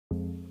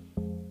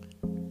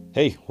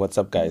Hey, what's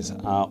up, guys?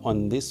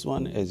 On this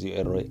one, as you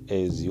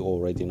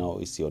already know,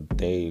 is your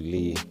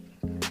daily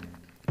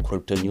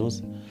crypto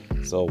news.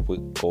 So we're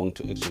going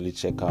to actually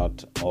check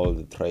out all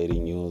the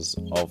trading news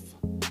of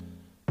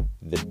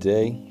the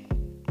day.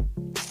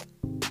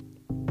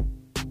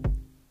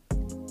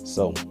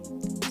 So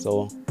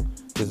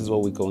this is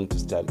what we're going to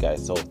start,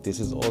 guys. So this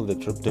is all the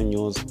crypto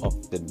news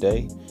of the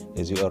day.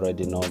 As you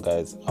already know,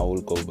 guys,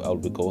 I'll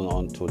be going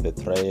on to the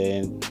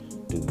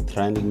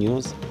trending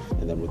news,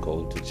 and then we're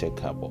going to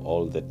check up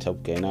all the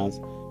top gainers,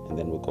 and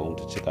then we're going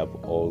to check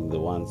up all the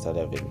ones that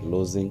have been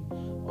losing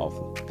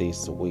of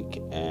this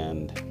week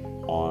and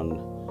on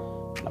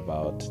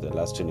about the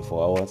last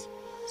 24 hours.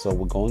 So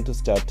we're going to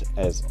start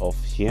as of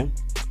here.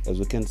 As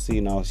we can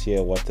see now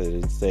here, what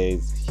it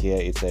says here,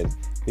 it says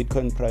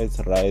Bitcoin price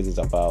rises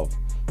above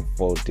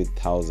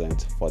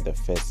 40,000 for the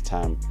first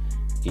time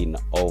in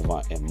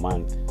over a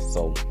month.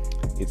 So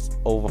it's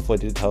over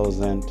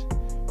 40,000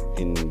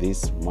 in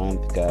this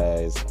month,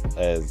 guys.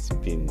 Has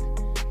been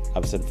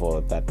absent for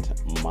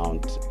that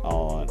amount.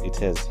 It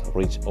has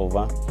reached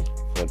over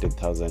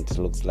 40,000. It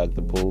looks like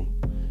the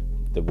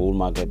bull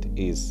market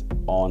is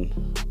on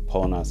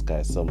us,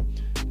 guys. So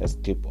let's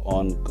keep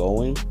on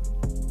going.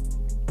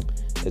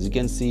 As you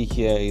can see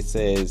here, it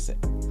says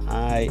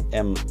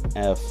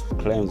IMF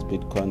claims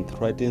Bitcoin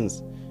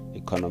threatens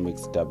economic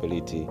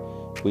stability.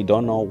 We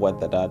don't know what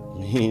that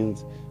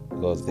means,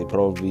 because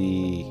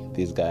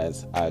these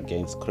guys are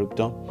against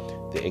crypto.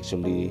 They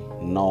actually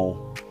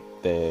know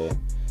the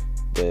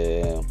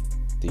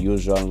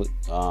usual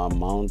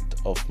amount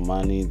of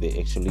money they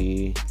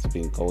actually has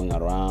been going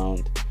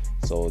around,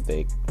 so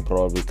they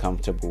probably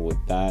comfortable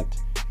with that.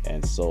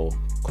 And so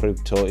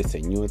crypto is a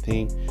new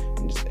thing,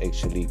 and it's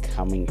actually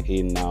coming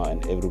in now,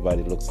 and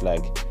everybody looks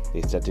like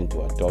they're starting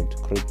to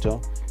adopt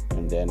crypto.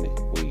 And then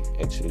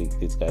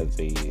these guys,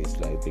 it's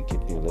like they're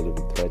getting a little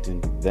bit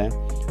threatened there.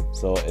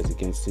 So as you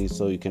can see,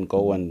 so you can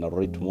go and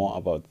read more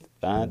about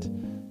that.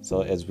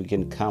 So as we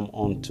can come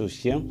on to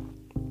here,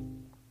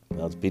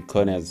 that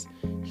Bitcoin has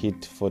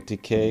hit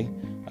 40k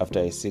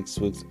after a 6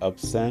 weeks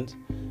absent,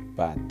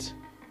 but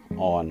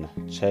on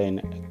chain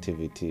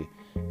activity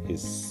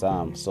is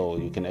some. So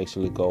you can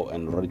actually go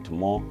and read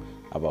more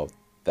about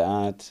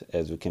that.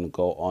 As we can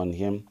go on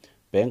here,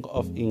 Bank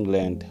of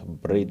England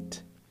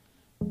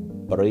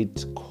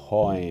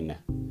Bitcoin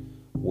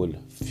will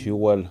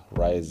fuel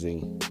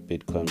rising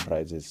Bitcoin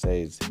prices,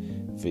 says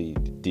the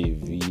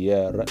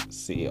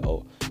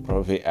CEO.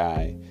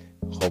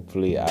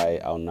 Hopefully I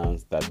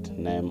announced that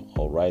name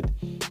all right.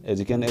 As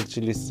you can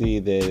actually see,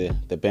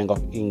 the Bank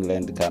of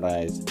England,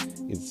 guys,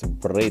 it's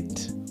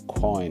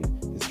Bitcoin.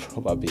 It's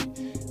probably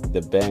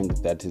the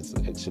bank that is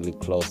actually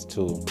close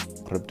to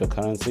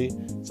cryptocurrency.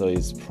 So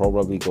it's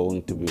probably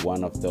going to be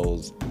one of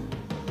those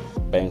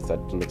banks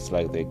that looks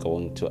like they're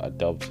going to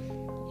adopt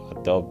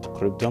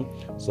crypto.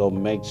 So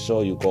make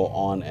sure you go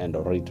on and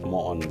read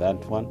more on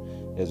that one,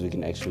 as we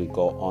can actually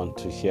go on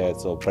to here.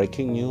 So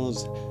breaking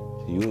news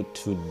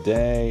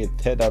today: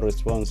 Tether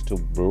responds to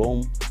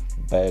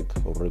Bloomberg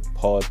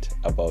report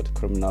about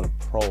criminal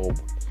probe.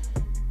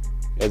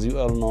 As you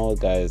all know,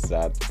 guys,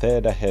 that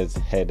Tether has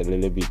had a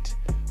little bit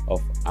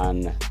of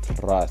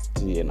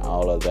untrust and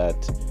all of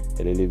that,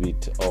 a little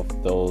bit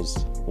of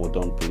those who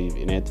don't believe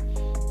in it,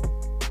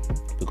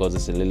 because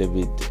it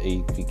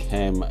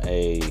became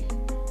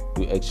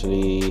you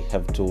actually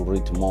have to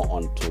read more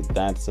onto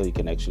that, so you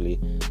can actually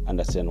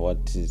understand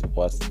what's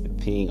the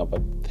thing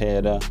about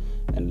Tether.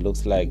 And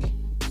looks like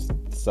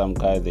some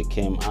guys, they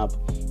came up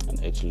and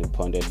actually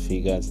pointed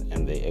figures,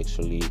 and they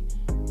actually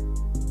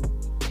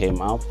came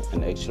up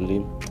and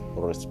actually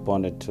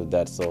responded to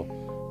that. So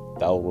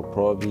that will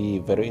probably be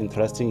very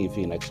interesting if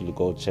you can actually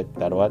go check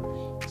that one,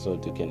 so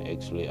you can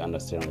actually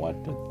understand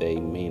what do they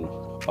mean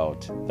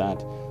about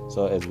that.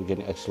 So as we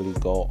can actually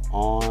go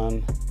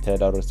on,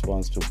 Tether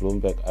response to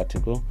Bloomberg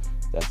article,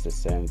 that's the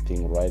same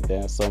thing right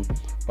there. So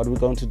what we're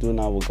going to do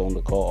now, we're going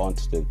to go on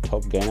to the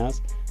top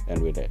gainers,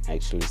 and we'll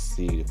actually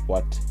see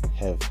what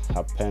have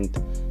happened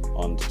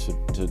on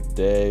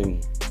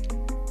today.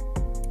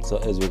 So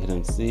as we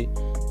can see,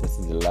 this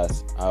is the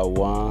last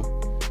hour,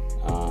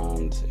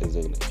 and as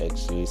you can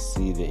actually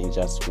see, in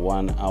just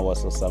 1 hour,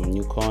 so some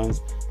new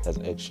coins has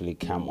actually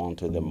come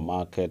onto the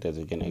market. As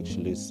you can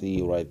actually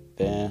see right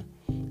there,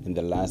 in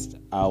the last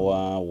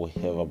hour, we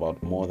have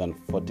about more than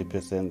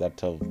 40%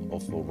 that of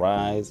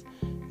rise,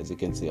 as you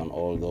can see on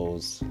all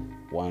those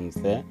ones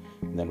there.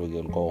 And then we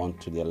can go on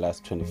to the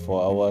last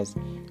 24 hours.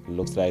 It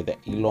looks like the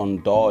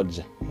Elon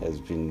Dodge has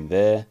been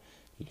there.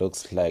 It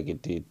looks like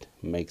it did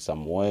make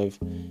some wave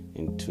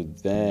into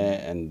there,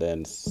 and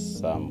then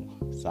some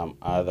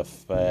other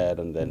Fed,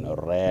 and then a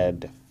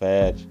red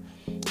Fed,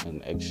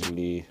 and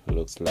actually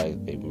looks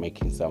like they're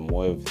making some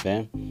wave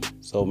there.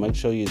 So make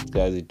sure you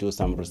guys do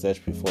some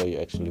research before you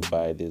actually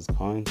buy these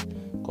coins,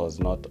 because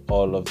not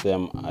all of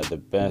them are the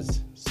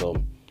best. So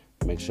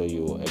make sure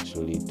you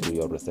actually do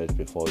your research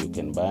before you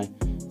can buy.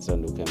 So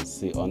you can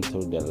see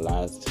until the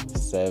last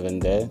 7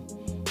 days,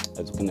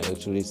 as you can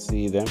actually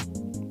see them,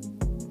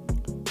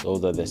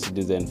 those are the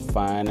citizen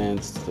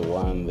finance, the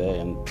one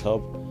there on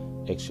top.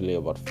 actually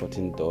about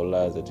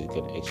 $14 that you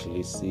can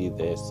actually see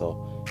there.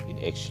 So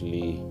it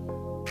actually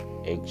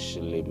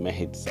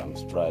made some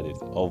stride.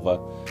 It's over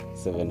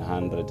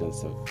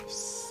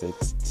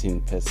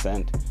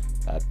 716%.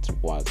 That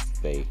was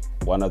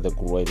one of the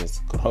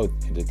greatest growth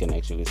that you can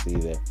actually see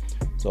there.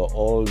 So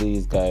all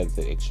these guys,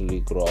 they actually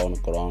grown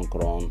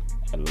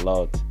a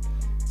lot.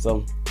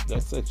 So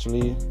let's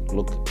actually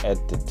look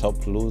at the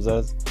top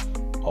losers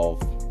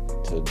of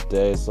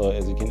today. So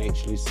as you can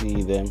actually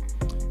see them,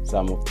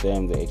 some of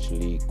them, they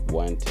actually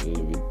went a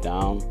little bit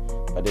down,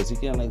 but as you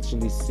can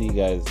actually see,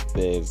 guys,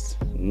 there's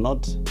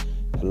not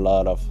a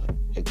lot of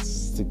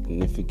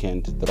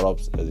significant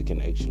drops. As you can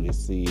actually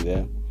see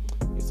there,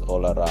 it's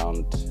all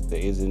around.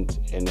 There isn't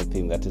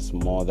anything that is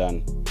more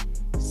than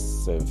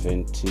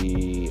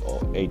 70 or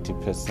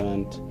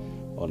 80%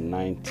 or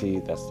 90.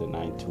 That's the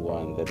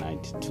 91, the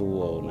 92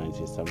 or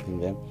 90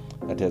 something there.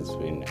 That has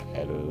been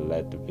a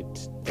little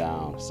bit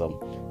down. So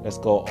let's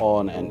go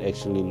on and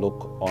actually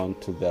look on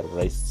to the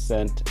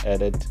recent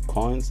added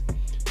coins.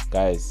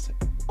 Guys,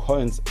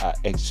 coins are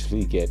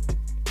actually get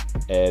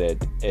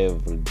added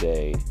every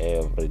day.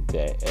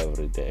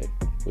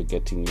 We're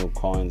getting new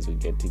coins.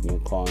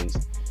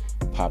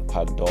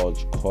 Papa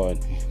Doge coin.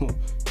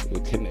 You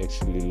can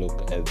actually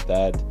look at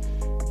that,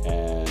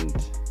 and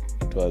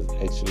it was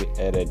actually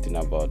added in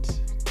about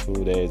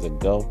 2 days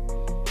ago.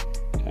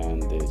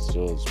 And there's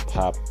just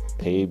Pap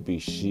Baby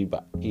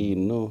Shiba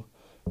Inu.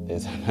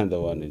 There's another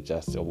one in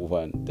just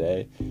 1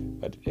 day,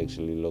 but it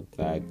actually looked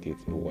like it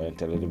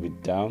went a little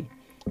bit down.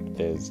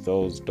 There's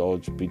those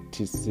Doge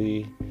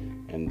BTC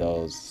and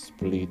those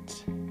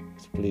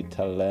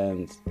splitter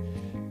lands.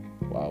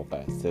 Wow,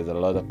 guys, there's a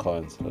lot of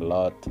coins, a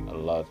lot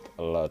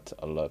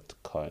of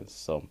coins.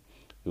 So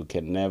you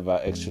can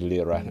never actually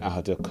run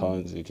out of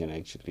coins. You can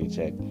actually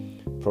check.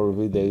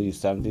 Probably there is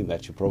something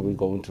that you're probably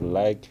going to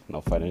like,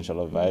 no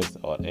financial advice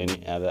or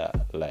any other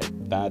like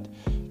that.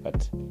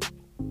 But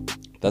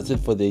that's it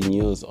for the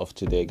news of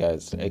today,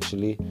 guys.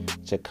 Actually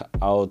check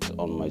out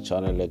on my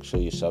channel. Make sure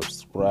you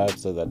subscribe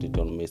so that you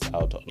don't miss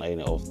out on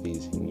any of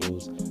these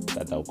news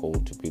that are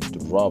going to be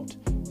dropped.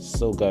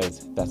 So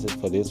guys, that's it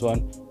for this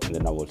one, and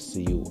then I will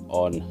see you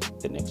on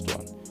the next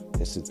one.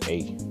 This is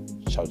A.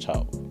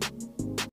 Ciao.